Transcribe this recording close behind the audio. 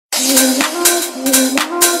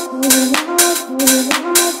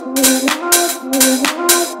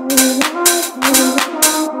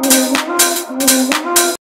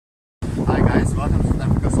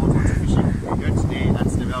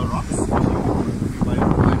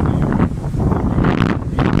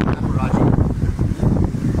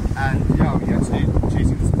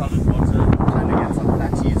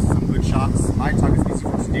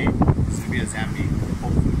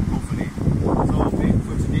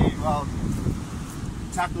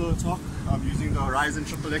Tackle talk. I'm using the Horizon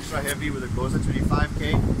Triple Extra Heavy with a goes at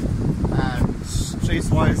 25k, and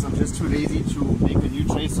trace wise I'm just too lazy to make a new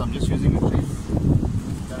trace, so I'm just using the trace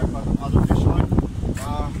that I've got the other fish on.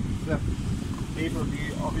 The bait will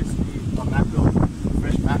be obviously a mackerel,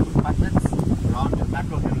 fresh mackerel patlets, rounded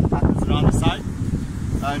mackerel headed patlets around the side,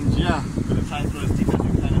 and yeah, I'm going to try and throw as deep as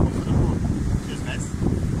we can into the pool. Cheers guys.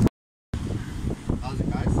 How's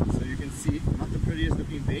it guys? So you can see, not the prettiest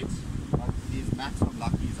looking bait, but these mats from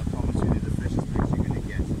Lucky's, I promise you, they're the freshest fish you're going to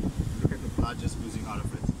get. Look at the blood just oozing out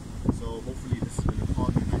of it. So hopefully this is going to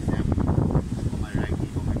cause me my salmon or my ranky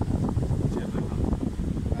or my pool. Cheers my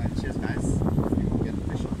God. Cheers guys. Hopefully we'll get the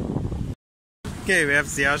fish on. Okay, we have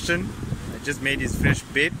Siashan. I just made his fresh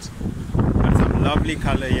bait. Got some lovely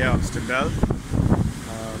color here of Stabell.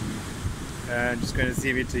 And just going to see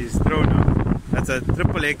if it is thrown now. That's a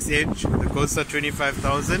triple X edge with a Costa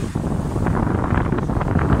 25,000.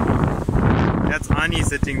 That's Ani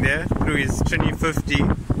sitting there through his Trini 50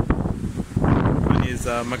 on his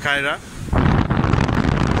Makaira.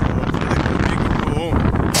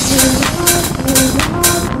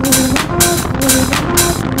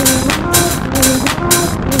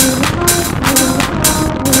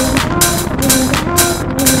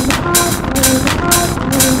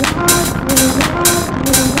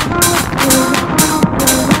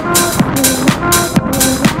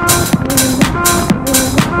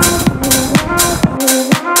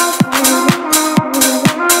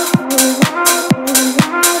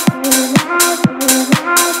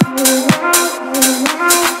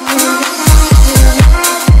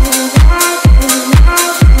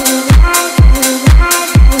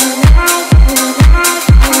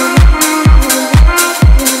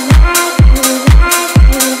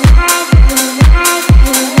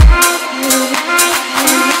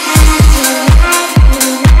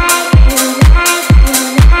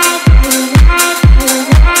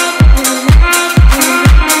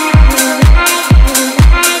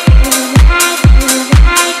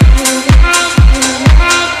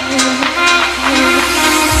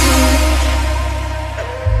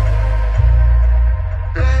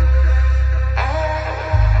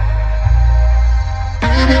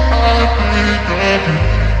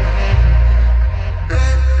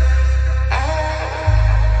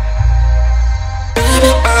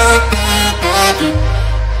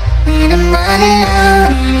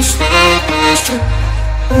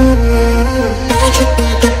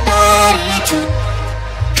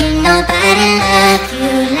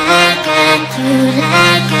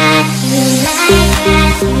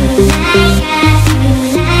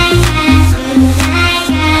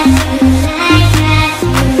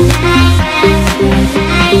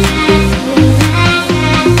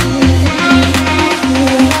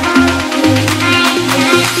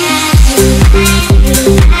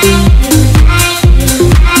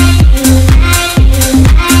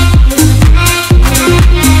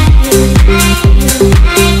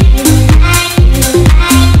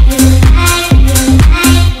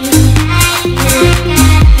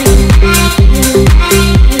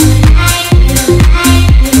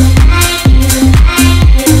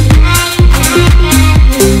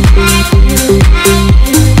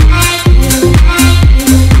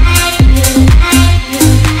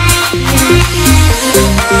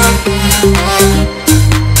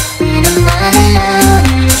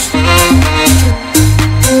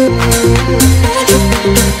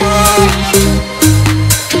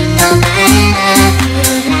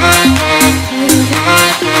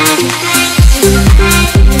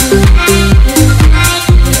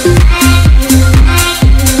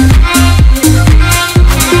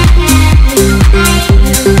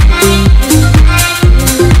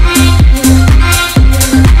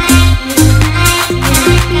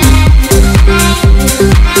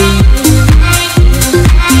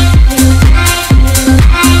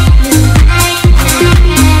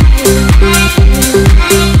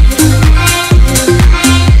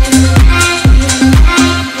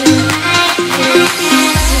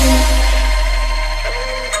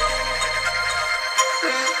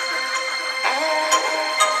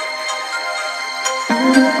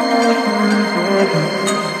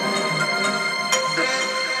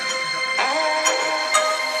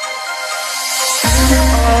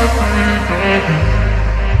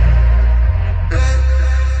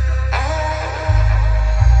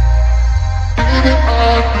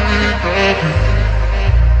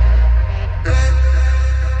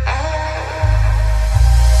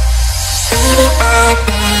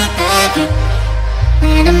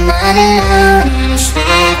 When I'm all alone and it's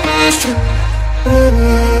not past you.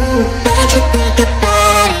 Don't you think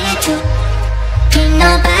about it too? Can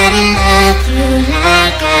nobody love you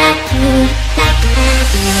like I do? Like I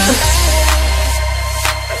do. Like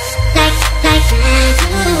I do.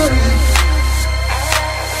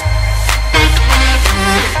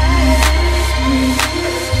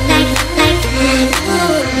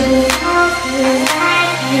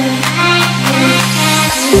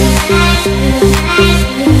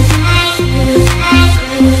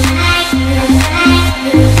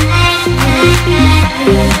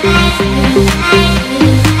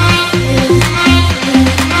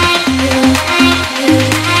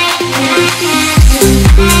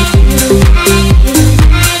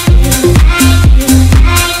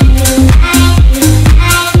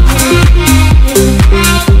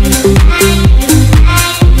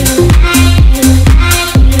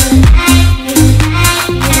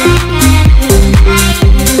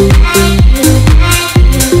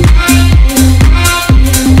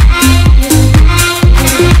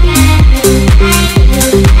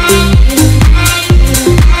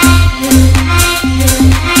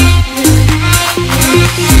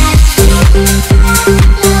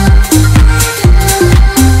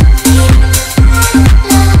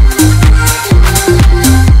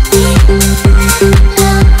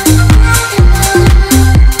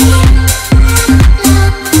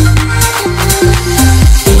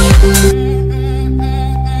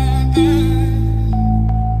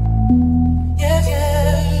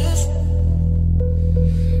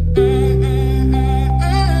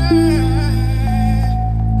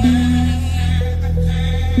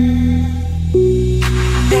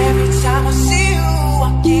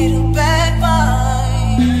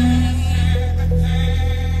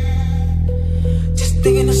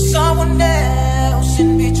 Thinking of someone else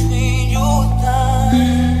in between your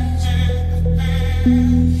thighs.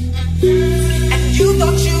 And you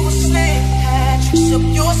thought you were slick, had tricks up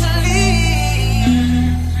your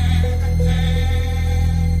sleeve.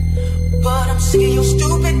 But I'm sick of your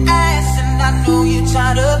stupid ass, and I know you're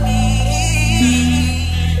tired of me.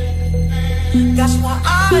 That's why I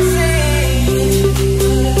say,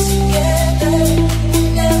 put us together, we'll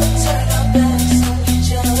never turn our backs on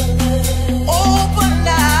each other. Oh, but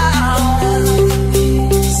now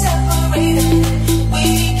we're separated, we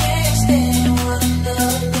can't stand one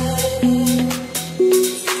another.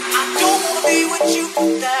 I don't wanna be with you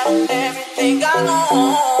without everything I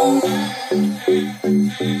own.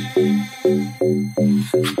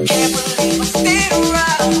 I can't believe I stayed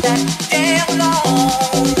around that damn long.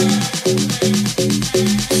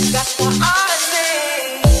 That's why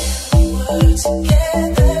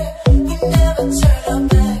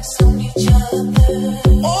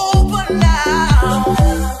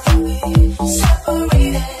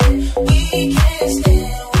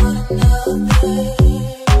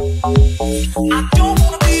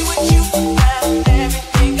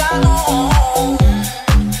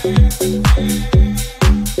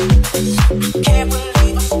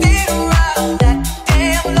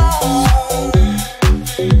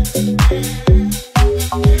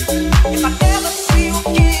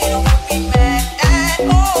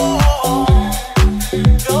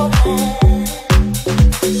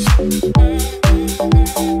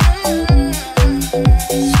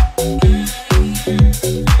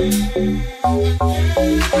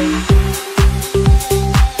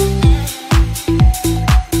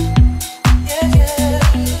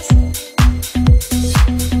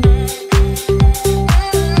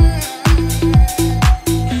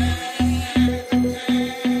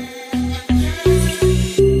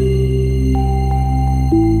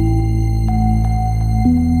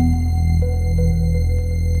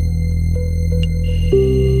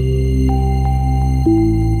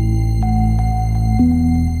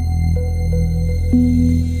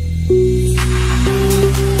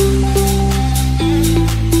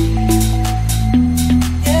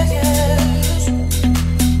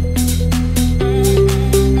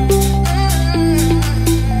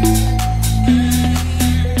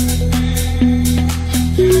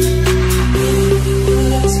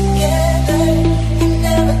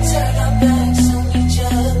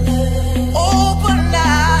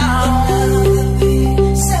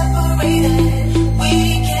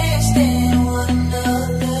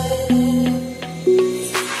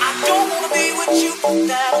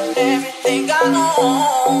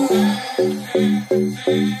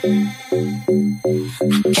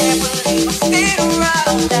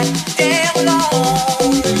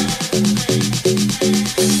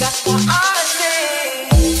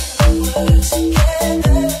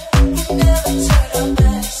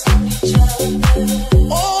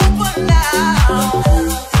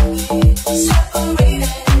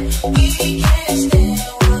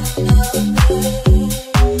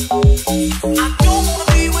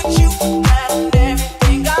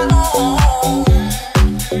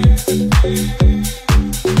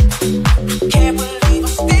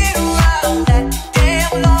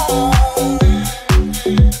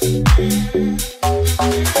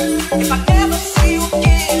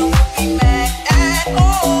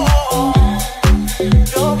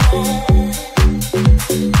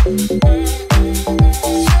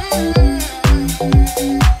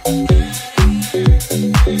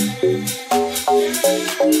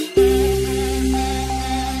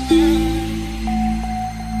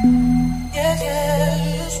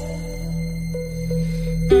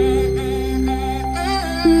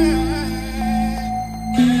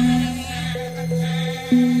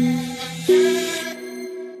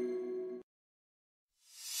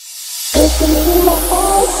Look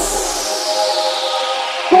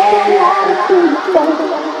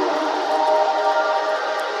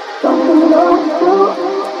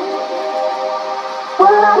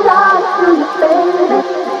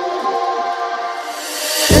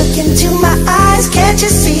into my eyes, can't you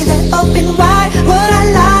see that open wide? Would I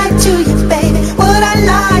lie to you, baby? Would I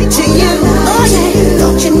lie to you? Oh yeah,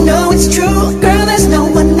 don't you know it's true? Girl, there's no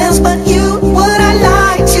one else but you. Would I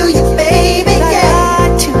lie to you, baby? Yeah.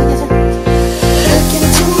 Look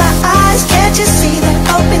into my eyes, can't you see that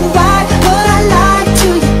open wide? Would I lie to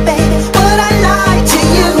you, baby? Would I lie to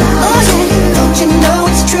you? Oh yeah, don't you know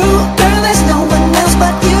it's true? Girl, there's no one else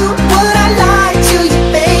but you. Would I lie to you,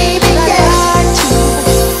 baby? Yeah.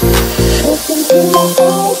 Look into my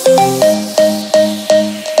eyes, would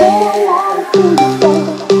I lie to you, baby?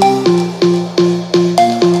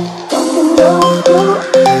 Don't you know it's true?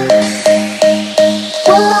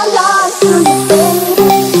 Would I lie to you, baby?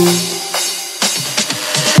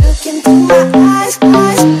 Look into my eyes, would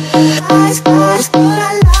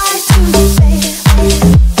I lie to you, baby?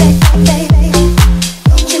 Baby,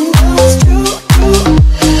 don't you know it's true?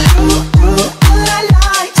 Would I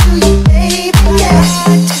lie to you, baby? Yeah.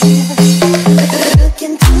 Look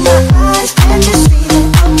into my eyes, can't you see that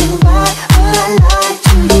open wide? Would I lie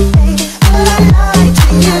to you, baby? Would I lie to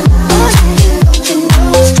you? Oh yeah, don't you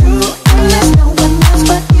know it's true? Girl, there's no one else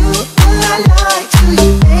but you. Would I lie to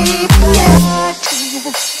you, baby? Yeah.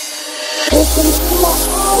 Look into my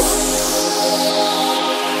eyes,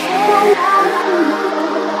 would I lie to you?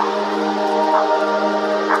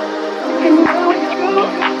 You know it's true.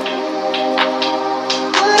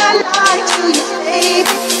 Would I lie to you,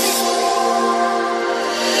 baby?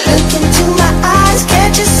 Look into my eyes,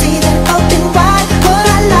 can't you see that open wide? Would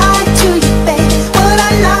I lie to you, baby? Would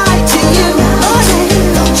I lie to you? Oh yeah,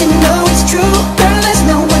 don't you know it's true? Girl, there's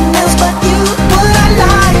no one else but you. Would I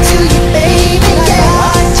lie to you, baby?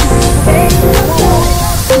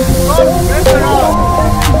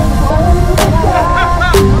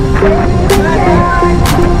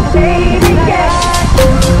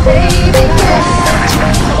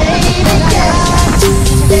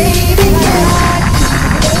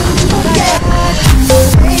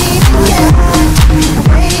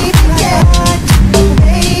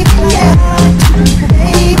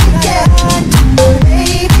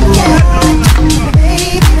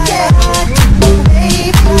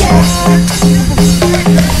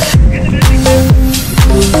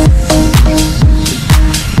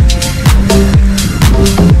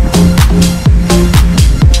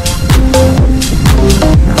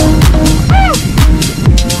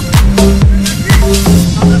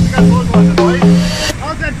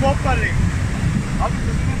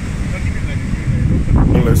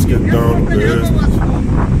 Let's get down to business.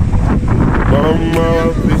 Mama,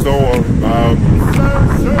 please don't worry about me.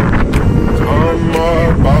 I'm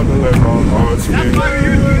about to let my heart speak.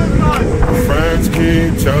 My friends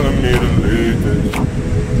keep telling me to leave this.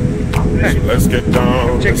 So let's get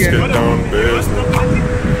down to business.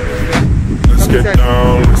 Let's get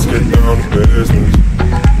down to business.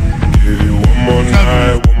 Give you one more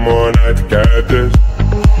night to get this.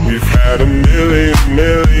 We've had a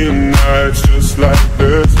million nights just like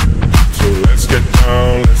this. So let's get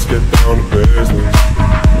down to business.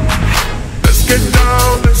 Let's get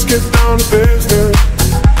down to business.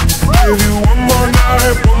 Give you one more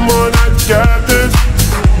night to get this.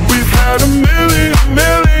 We've had a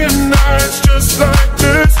million nights just like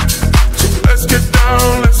this. So let's get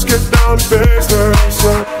down to business.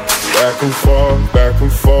 Back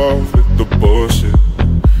and forth with the bullshit.